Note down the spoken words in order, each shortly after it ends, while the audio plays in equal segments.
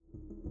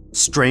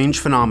Strange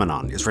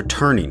Phenomenon is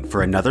returning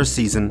for another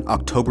season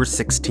October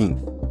 16th.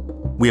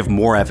 We have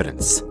more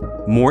evidence,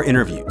 more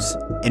interviews,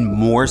 and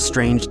more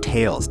strange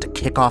tales to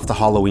kick off the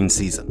Halloween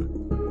season.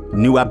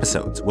 New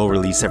episodes will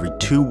release every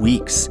 2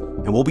 weeks,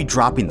 and we'll be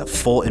dropping the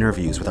full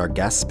interviews with our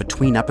guests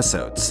between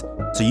episodes,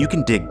 so you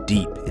can dig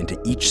deep into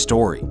each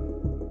story.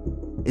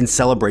 In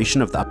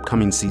celebration of the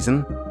upcoming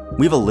season,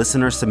 we have a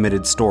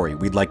listener-submitted story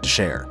we'd like to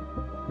share.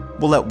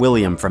 We'll let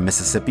William from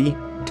Mississippi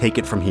take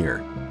it from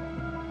here.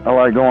 I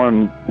like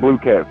going blue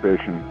cat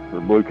fishing,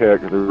 for blue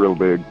cat because they're real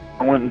big.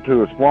 I went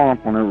into a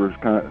swamp when it was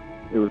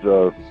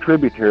a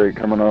tributary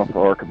coming off the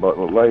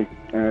Arkabutler Lake,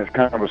 and it's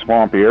kind of a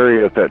swampy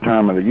area at that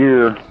time of the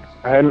year.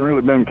 I hadn't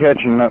really been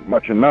catching that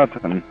much of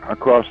nothing. I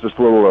crossed this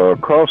little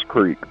cross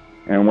creek,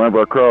 and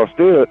whenever I crossed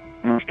it,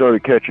 I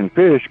started catching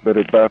fish, but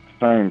at about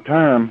the same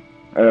time,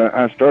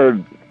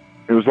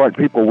 it was like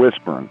people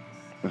whispering,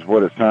 is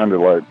what it sounded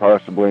like,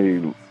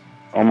 possibly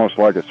almost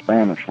like a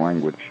Spanish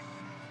language.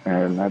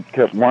 And I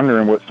kept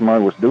wondering what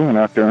somebody was doing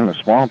out there in the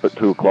swamp at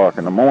 2 o'clock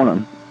in the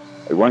morning.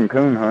 They wasn't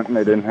coon hunting,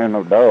 they didn't have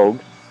no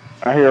dogs.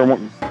 I hear,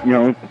 one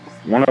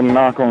of them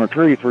knock on a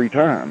tree 3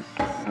 times.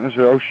 And I said,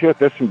 oh shit,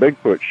 that's some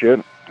Bigfoot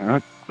shit. And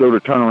I go to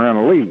turn around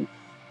and leave.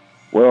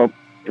 Well,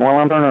 while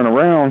I'm turning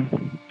around,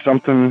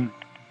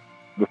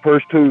 the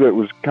first 2 that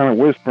was kind of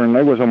whispering,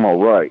 they was on my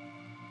right.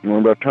 And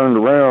when I turned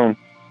around,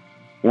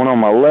 one on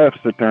my left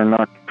sit there and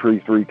knocked the tree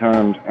 3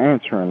 times,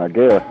 answering, I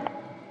guess.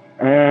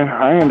 And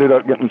I ended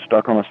up getting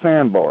stuck on a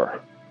sandbar.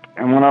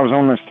 And when I was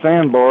on this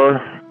sandbar,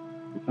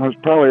 I was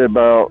probably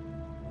about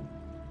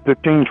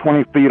 15,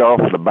 20 feet off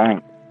of the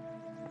bank.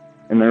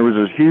 And there was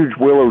this huge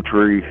willow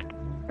tree,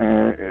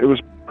 and it was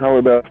probably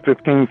about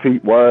 15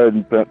 feet wide,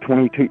 about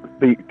 20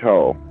 feet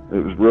tall.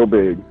 It was real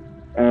big.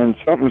 And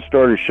something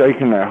started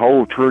shaking that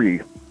whole tree,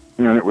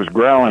 and it was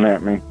growling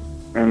at me.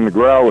 And the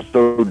growl was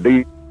so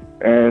deep.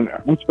 And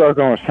I'm stuck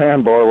on a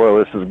sandbar while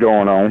this is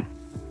going on.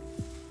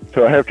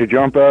 So I have to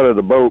jump out of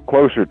the boat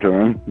closer to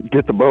him,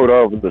 get the boat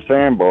off of the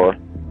sandbar.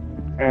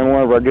 And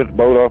whenever I get the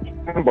boat off the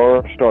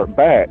sandbar, I start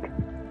back.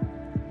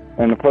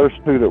 And the first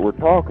 2 that were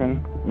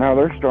talking, now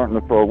they're starting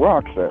to throw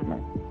rocks at me.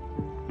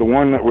 The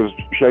one that was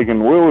shaking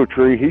the willow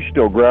tree, he's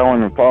still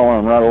growling and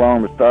following right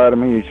along beside of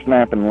me. He's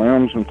snapping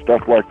limbs and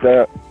stuff like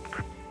that.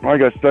 Like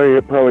I say,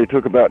 it probably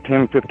took about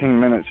 10, 15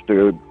 minutes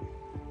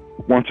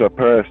once I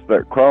passed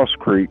that cross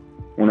creek,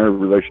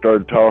 whenever they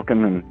started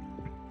talking, and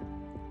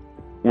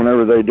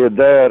whenever they did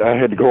that, I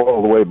had to go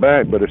all the way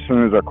back, but as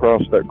soon as I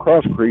crossed that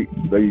cross creek,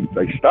 they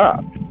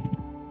stopped.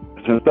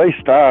 Since they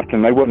stopped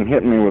and they wasn't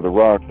hitting me with the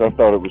rocks, I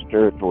thought it was a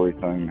territory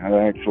thing.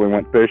 I actually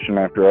went fishing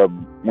after I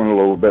went a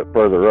little bit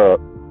further up.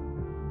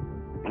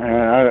 And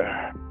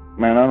I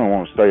don't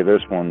want to say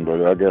this one,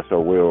 but I guess I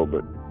will,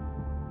 but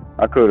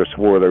I could have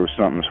swore there was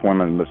something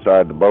swimming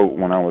beside the boat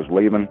when I was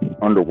leaving,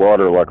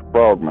 underwater like a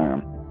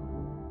frogman.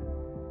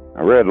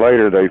 I read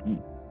later that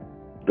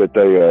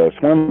they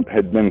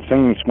had been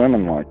seen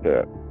swimming like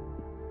that.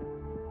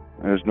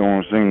 I just don't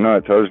want to seem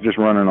nuts. I was just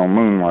running on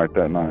moonlight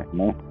that night, you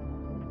know?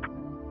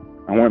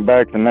 I went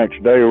back the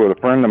next day with a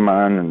friend of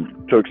mine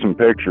and took some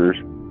pictures.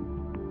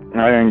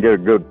 I didn't get a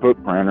good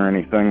footprint or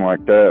anything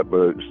like that,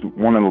 but it's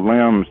one of the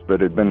limbs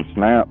that had been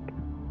snapped.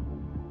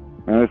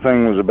 And the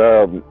thing was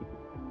about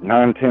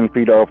 9, 10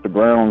 feet off the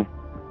ground.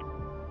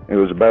 It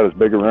was about as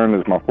big around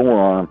as my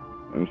forearm,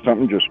 and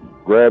something just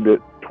grabbed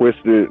it,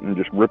 twisted it, and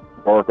just ripped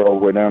the bark all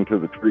the way down to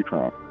the tree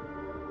trunk.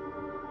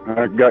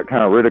 I got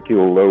kind of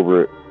ridiculed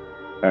over it,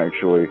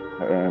 actually,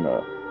 and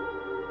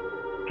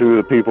 2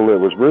 of the people that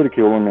was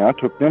ridiculing me, I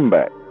took them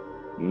back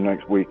the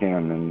next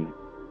weekend, and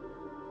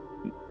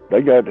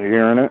they got to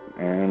hearing it,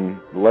 and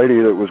the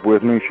lady that was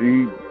with me,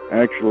 she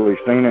actually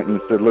seen it and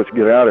said, let's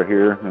get out of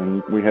here,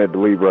 and we had to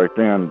leave right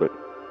then, but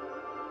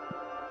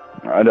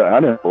I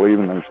didn't believe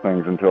in those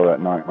things until that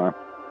night, man.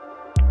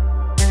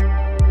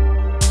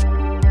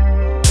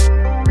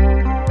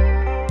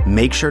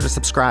 Make sure to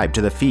subscribe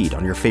to the feed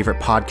on your favorite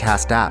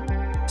podcast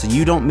app so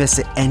you don't miss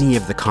any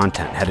of the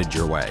content headed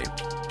your way.